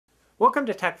Welcome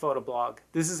to Tech Photo Blog.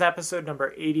 This is episode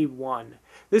number 81.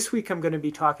 This week I'm going to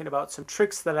be talking about some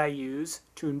tricks that I use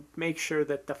to make sure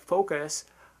that the focus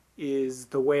is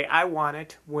the way I want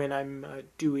it when I'm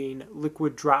doing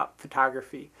liquid drop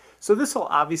photography. So this will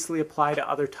obviously apply to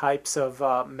other types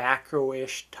of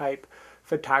macro-ish type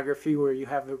photography where you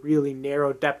have a really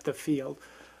narrow depth of field.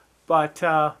 But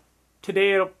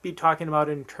today I'll be talking about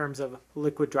it in terms of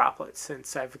liquid droplets,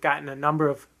 since I've gotten a number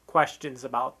of questions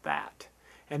about that.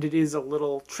 And it is a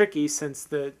little tricky since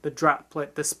the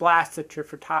droplet, the splash that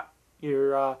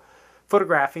you're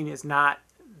photographing is not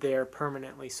there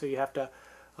permanently. So you have to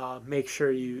make sure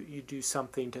you do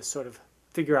something to sort of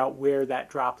figure out where that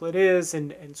droplet is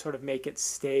and sort of make it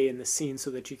stay in the scene so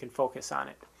that you can focus on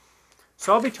it.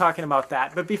 So I'll be talking about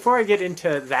that. But before I get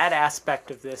into that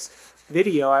aspect of this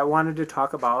video, I wanted to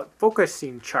talk about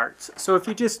focusing charts. So if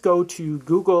you just go to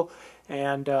Google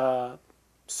and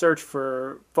search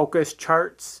for focus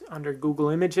charts under Google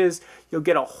Images, you'll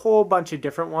get a whole bunch of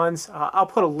different ones. I'll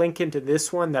put a link into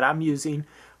this one that I'm using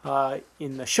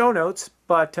in the show notes,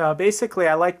 but basically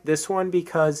I like this one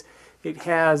because it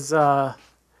has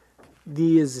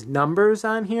these numbers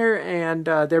on here, and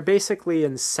they're basically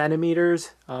in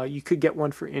centimeters. You could get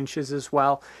one for inches as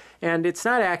well, and it's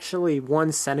not actually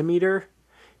 1 centimeter.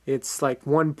 It's like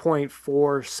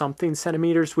 1.4 something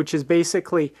centimeters, which is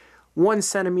basically 1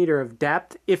 centimeter of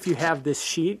depth if you have this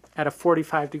sheet at a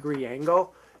 45-degree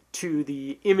angle to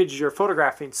the image you're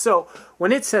photographing. So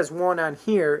when it says 1 on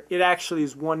here, it actually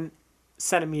is 1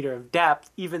 centimeter of depth,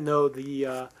 even though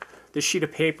the sheet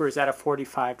of paper is at a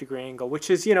 45-degree angle, which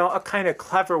is, you know, a kind of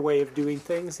clever way of doing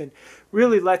things and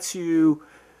really lets you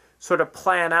sort of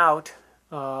plan out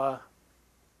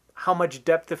how much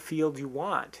depth of field you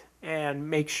want and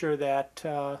make sure that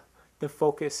the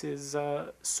focus is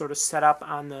sort of set up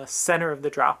on the center of the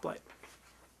droplet.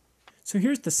 So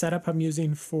here's the setup I'm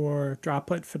using for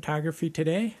droplet photography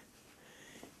today.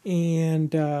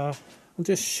 And I'll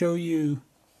just show you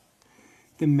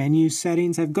the menu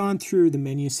settings. I've gone through the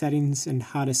menu settings and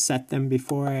how to set them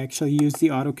before. I actually used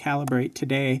the auto calibrate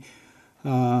today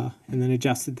and then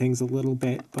adjusted things a little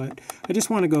bit. But I just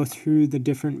want to go through the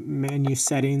different menu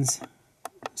settings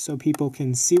so people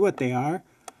can see what they are.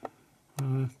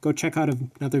 Go check out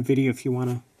another video if you want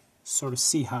to sort of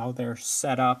see how they're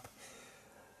set up.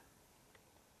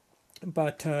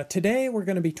 But today we're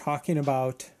going to be talking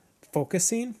about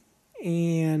focusing,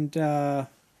 and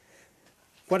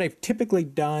what I've typically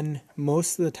done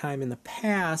most of the time in the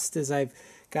past is I've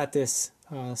got this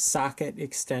socket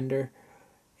extender,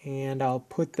 and I'll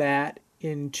put that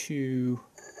into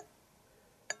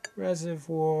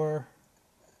reservoir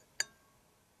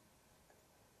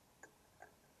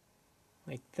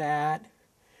like that.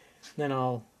 Then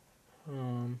I'll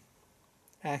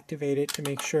activate it to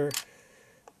make sure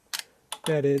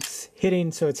that it's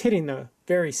hitting, so it's hitting the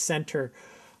very center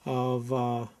of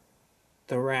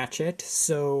the ratchet.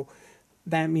 So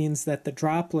that means that the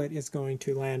droplet is going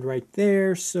to land right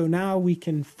there. So now we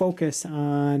can focus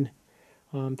on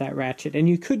that ratchet. And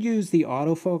you could use the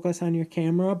autofocus on your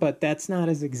camera, but that's not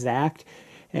as exact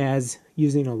as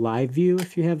using a live view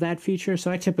if you have that feature.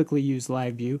 So I typically use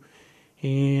live view.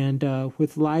 And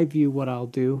with live view, what I'll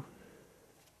do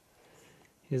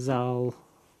is I'll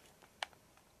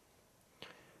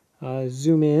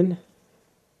zoom in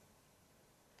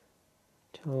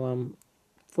till I'm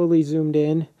fully zoomed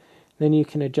in. Then you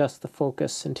can adjust the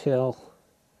focus until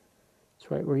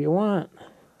it's right where you want.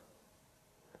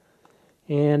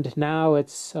 And now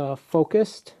it's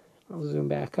focused. I'll zoom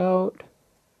back out.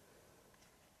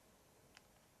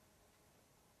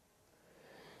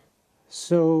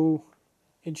 So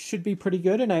it should be pretty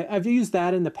good, and I've used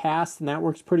that in the past, and that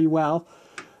works pretty well.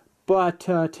 But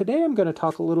today I'm going to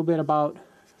talk a little bit about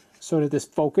sort of this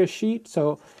focus sheet.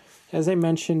 So as I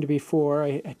mentioned before,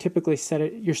 I typically set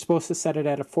it, you're supposed to set it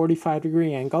at a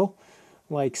 45-degree angle,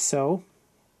 like so.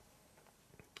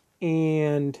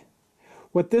 And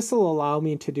what this will allow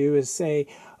me to do is say,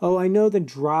 oh, I know the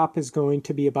drop is going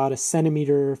to be about 1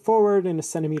 centimeter forward and 1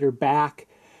 centimeter back.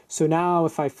 So now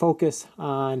if I focus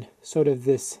on sort of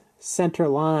this center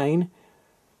line,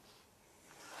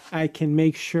 I can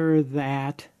make sure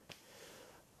that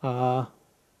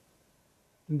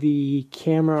the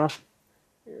camera,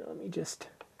 here, let me just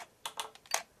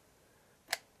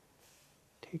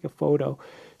take a photo.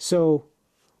 So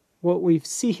what we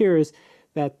see here is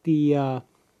that the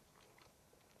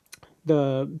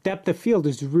depth of field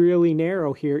is really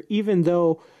narrow here, even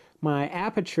though my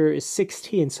aperture is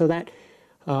 16. So that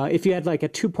if you had like a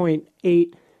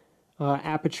 2.8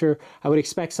 aperture, I would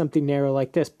expect something narrow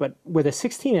like this, but with a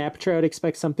 16 aperture, I would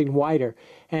expect something wider.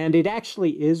 And it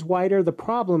actually is wider. The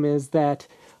problem is that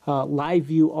live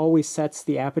view always sets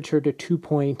the aperture to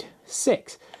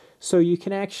 2.6. So you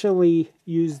can actually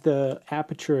use the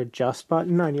aperture adjust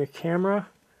button on your camera.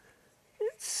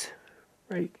 It's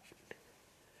right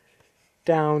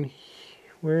down,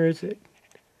 where is it?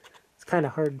 It's kind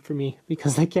of hard for me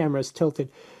because the camera is tilted.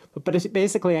 But it's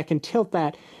basically I can tilt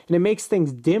that and it makes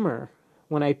things dimmer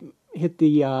when I hit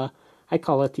the, I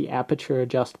call it the aperture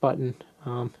adjust button.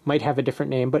 Might have a different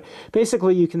name, but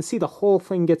basically you can see the whole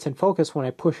thing gets in focus when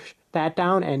I push that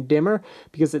down and dimmer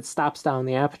because it stops down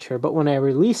the aperture. But when I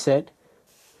release it,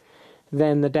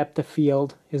 then the depth of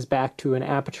field is back to an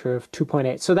aperture of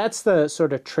 2.8. So that's the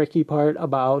sort of tricky part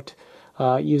about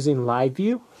using live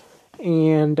view.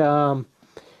 And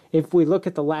if we look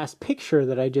at the last picture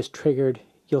that I just triggered,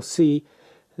 you'll see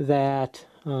that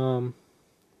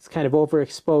it's kind of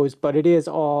overexposed, but it is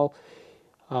all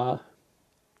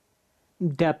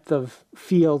depth of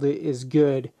field is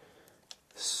good.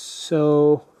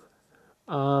 So,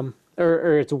 or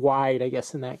it's wide, I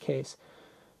guess, in that case.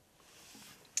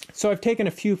 So I've taken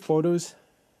a few photos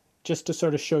just to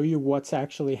sort of show you what's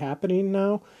actually happening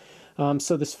now.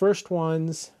 So this first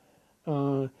one's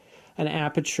an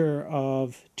aperture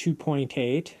of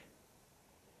 2.8.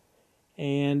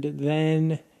 And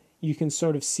then you can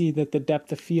sort of see that the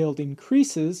depth of field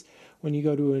increases when you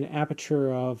go to an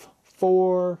aperture of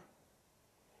 4.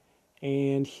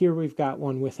 And here we've got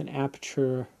one with an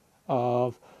aperture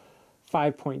of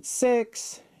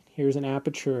 5.6. Here's an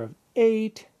aperture of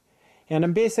 8. And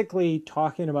I'm basically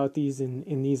talking about these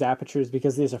in these apertures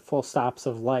because these are full stops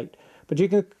of light. But you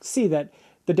can see that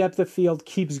the depth of field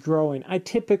keeps growing. I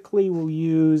typically will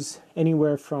use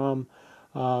anywhere from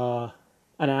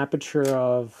an aperture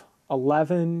of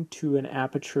 11 to an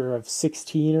aperture of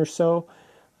 16 or so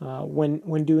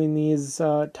when doing these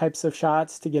types of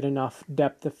shots to get enough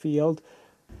depth of field.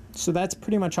 So that's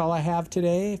pretty much all I have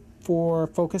today for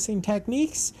focusing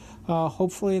techniques.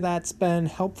 Hopefully that's been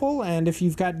helpful, and if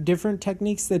you've got different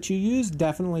techniques that you use,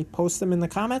 definitely post them in the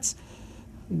comments.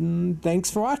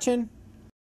 Thanks for watching.